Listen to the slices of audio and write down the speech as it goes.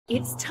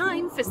It's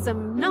time for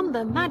some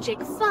number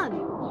magic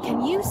fun.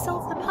 Can you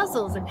solve the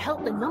puzzles and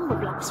help the number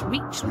blocks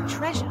reach the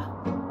treasure?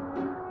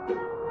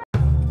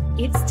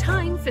 It's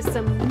time for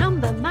some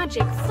number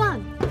magic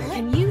fun.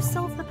 Can you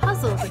solve the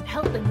puzzles and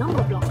help the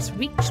number blocks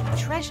reach the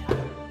treasure?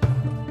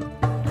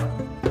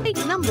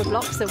 Take number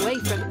blocks away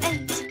from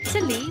 8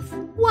 to leave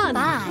 1.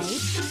 5,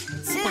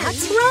 2.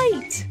 That's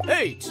right.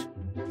 8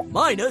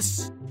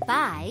 minus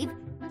 5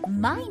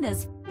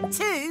 minus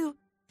 2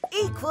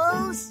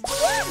 equals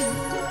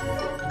 1.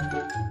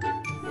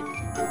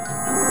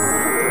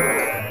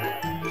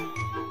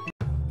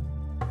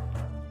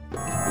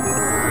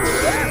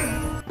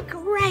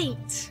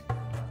 Great.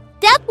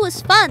 That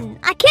was fun.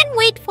 I can't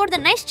wait for the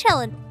next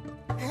challenge.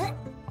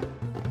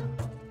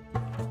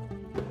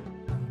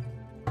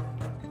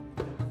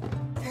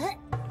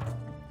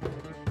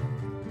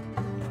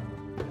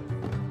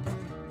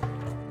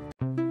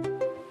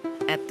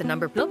 Add the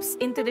number blocks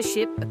into the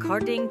ship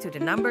according to the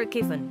number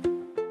given.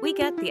 We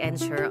get the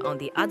answer on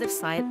the other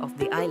side of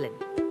the island.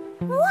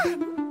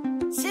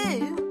 1,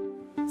 2,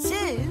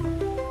 2,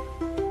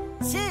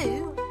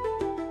 2,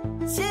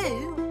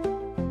 2.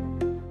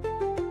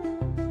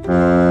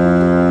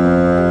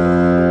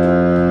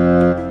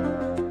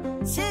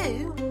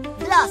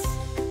 Plus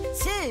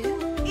 2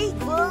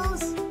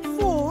 equals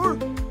 4.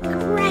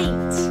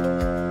 Great.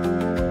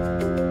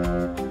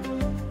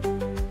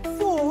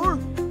 4.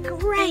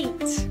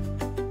 Great.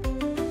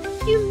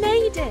 You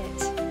made it.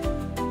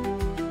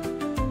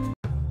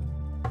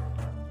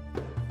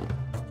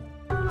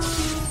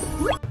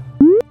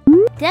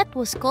 That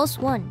was close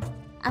one.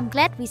 I'm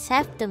glad we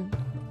saved them.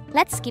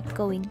 Let's keep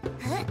going.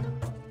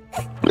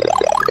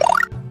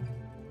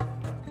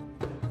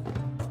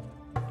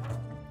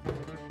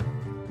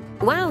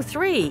 Wow,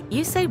 3!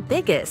 You say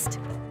biggest!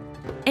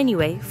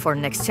 Anyway, for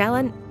next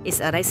challenge is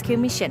a rescue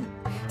mission.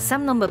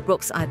 Some number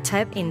blocks are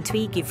trapped in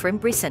 3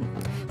 different prisons,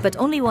 but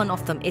only one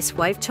of them is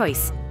wife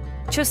choice.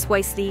 Choose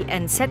wisely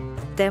and set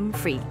them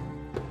free.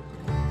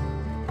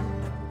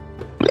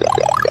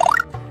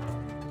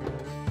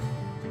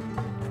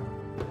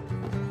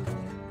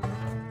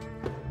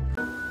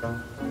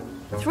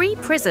 3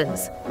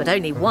 prisons, but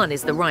only one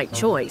is the right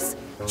choice.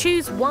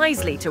 Choose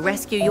wisely to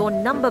rescue your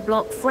number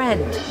block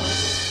friend.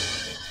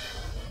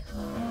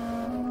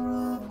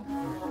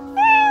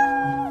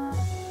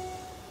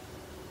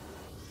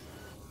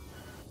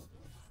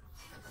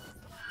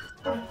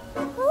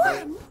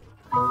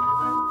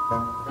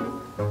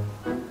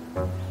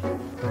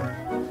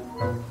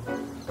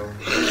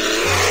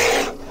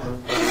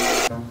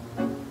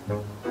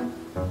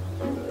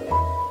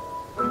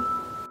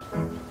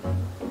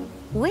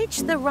 Which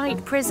the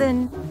right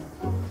prison?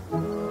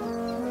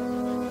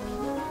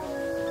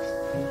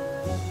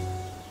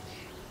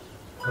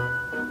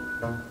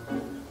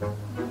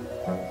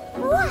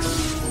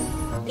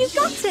 You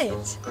got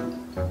it.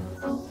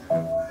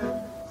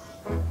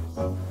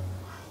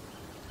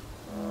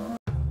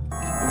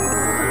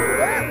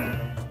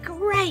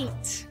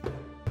 Great.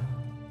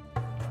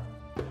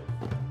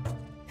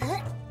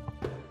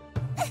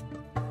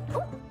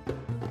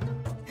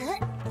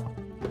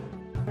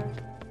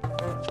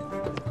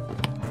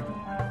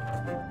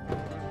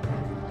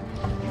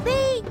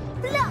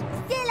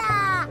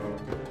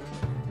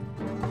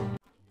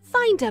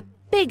 Find a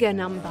bigger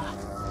number.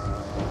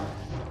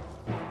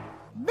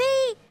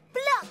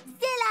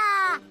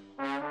 Blockzilla!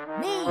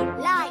 Me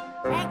like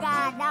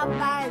bigger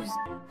numbers.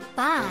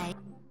 5,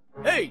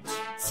 8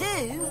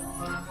 2.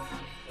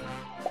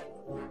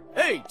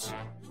 8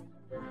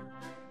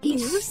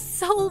 You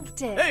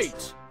solved it.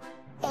 8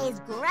 Is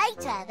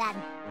greater than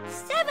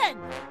 7.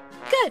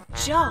 Good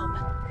job.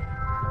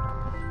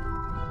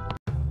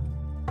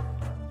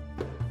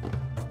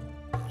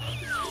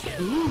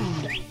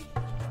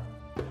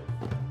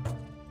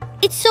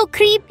 It's so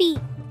creepy.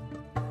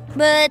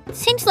 But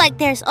seems like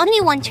there's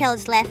only one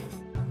challenge left.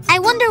 I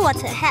wonder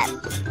what's ahead.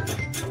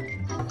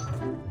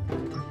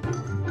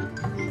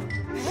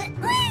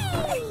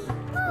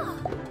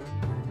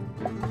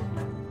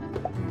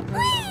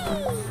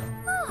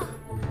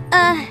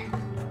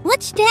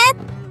 What's that?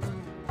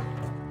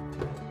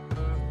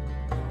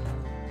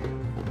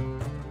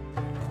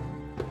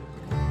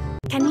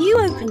 Can you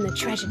open the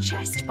treasure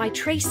chest by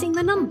tracing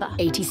the number?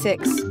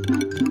 86.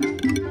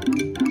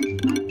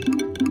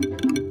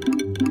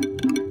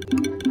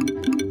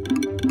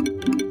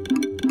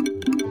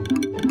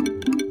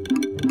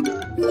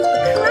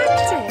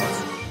 Cracked it.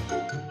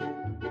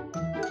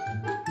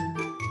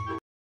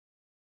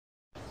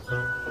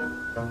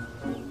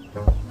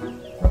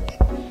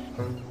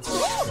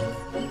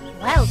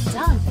 Well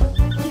done.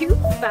 You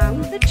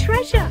found the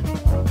treasure.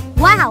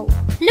 Wow,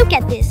 look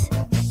at this.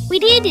 We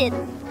did it.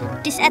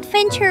 This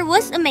adventure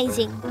was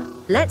amazing.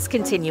 Let's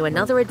continue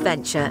another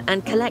adventure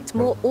and collect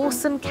more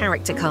awesome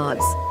character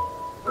cards.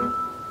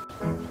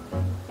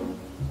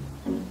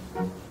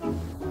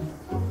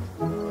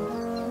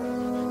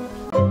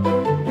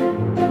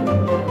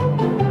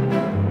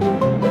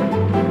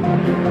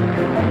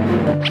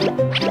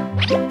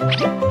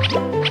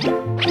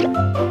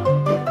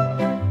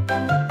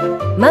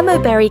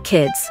 Momoberry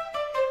Kids.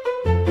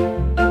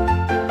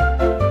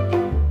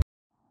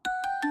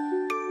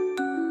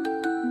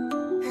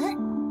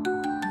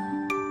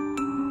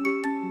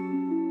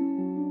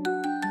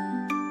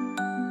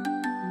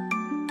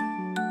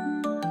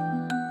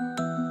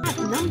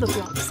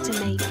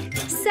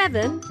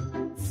 7.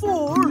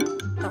 4.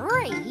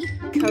 3.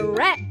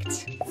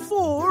 Correct.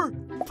 4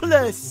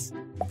 plus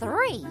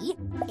 3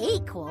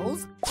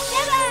 equals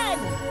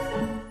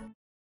 7.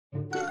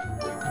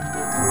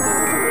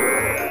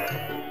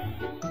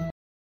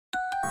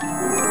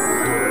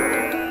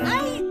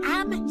 I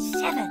am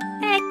 7.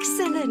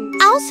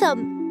 Excellent.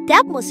 Awesome!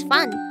 That was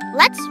fun.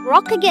 Let's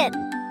rock again.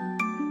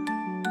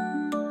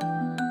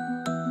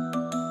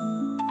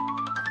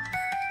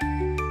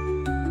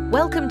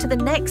 Welcome to the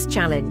next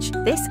challenge.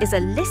 This is a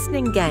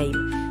listening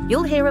game.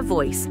 You'll hear a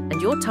voice, and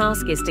your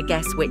task is to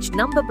guess which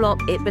number block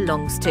it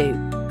belongs to.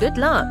 Good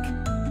luck!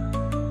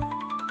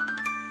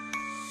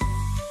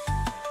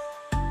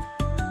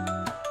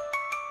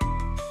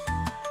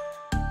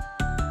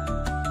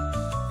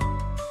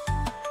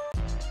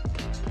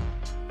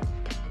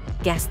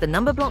 Guess the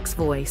Numberblock's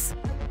voice.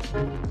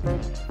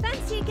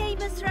 Fancy a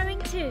game of throwing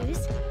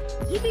twos?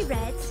 You be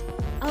reds,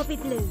 I'll be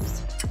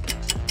blues.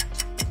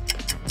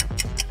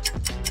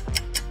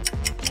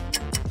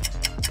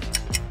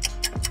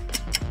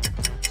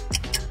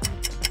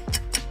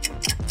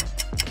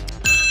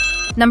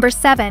 Number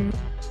 7.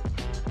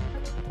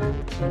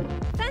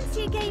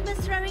 Fancy a game of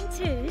throwing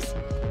twos?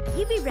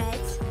 You be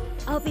reds,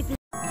 I'll be blues.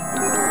 I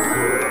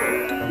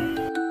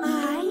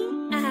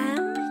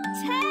am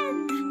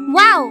 10.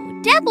 Wow,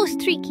 that was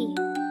tricky.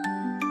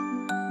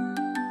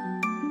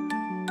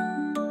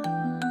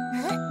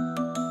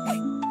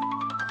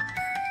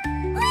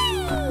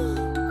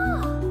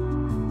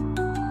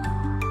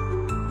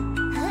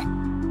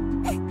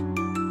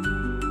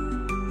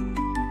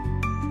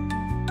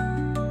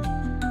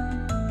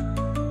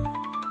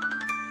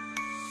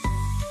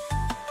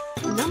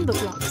 Number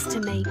blocks to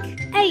make.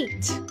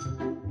 8.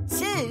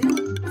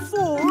 2.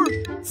 4.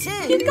 2.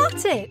 You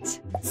got it.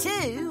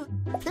 2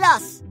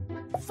 plus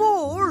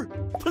 4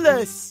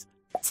 plus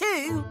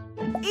 2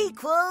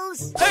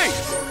 equals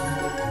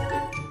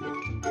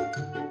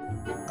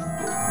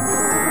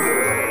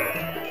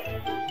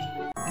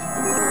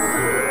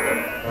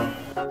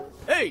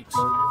 8.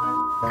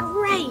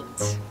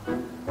 Great.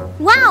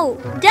 Wow,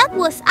 that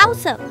was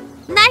awesome.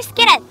 Nice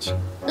catch.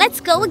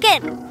 Let's go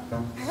again.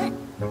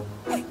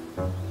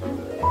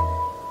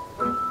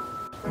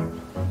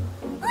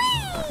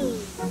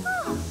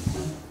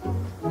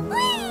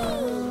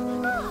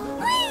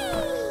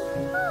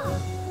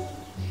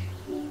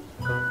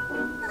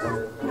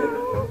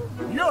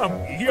 Yum,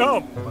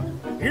 yum.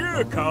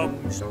 Here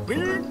comes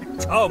Big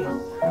Tom.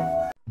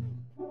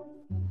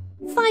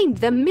 Find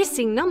the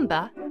missing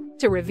number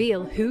to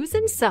reveal who's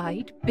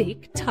inside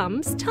Big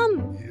Tum's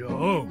tum.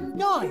 Yum.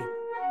 9.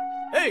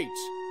 8.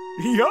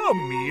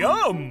 Yum,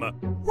 yum.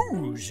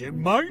 Who's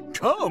in my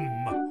tum?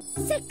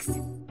 6.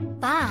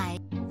 5.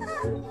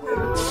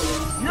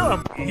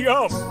 Yum,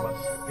 yum.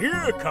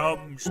 Here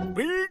comes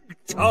Big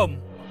Tom.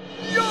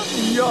 Yum,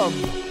 yum.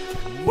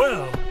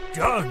 Well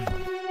done.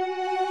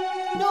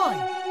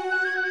 9.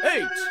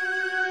 8.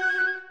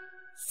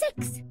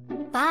 6.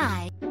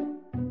 5.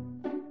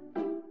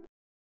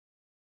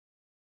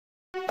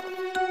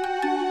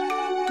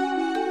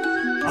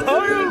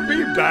 I'll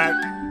be back.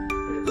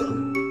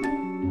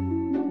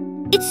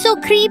 It's so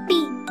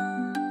creepy.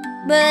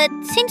 But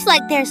seems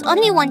like there's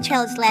only one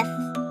challenge left.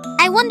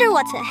 I wonder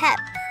what's ahead.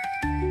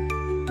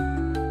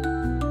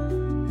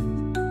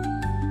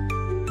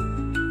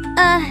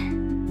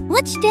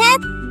 What's that?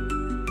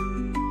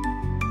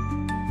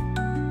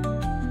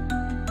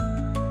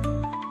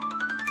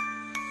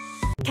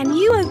 Can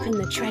you open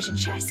the treasure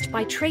chest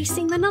by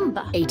tracing the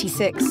number?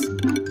 86.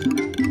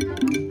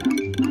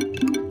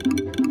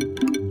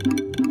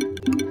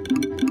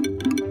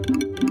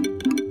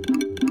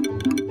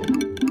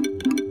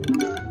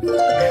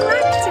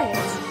 Cracked it!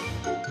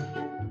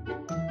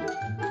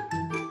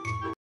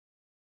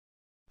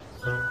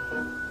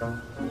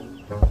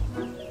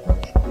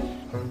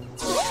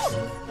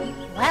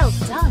 Well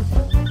done!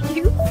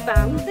 You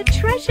found the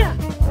treasure!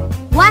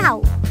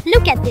 Wow,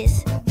 look at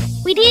this.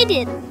 We did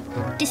it.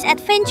 This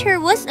adventure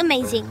was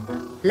amazing.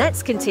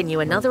 Let's continue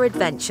another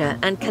adventure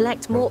and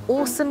collect more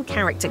awesome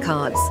character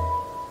cards.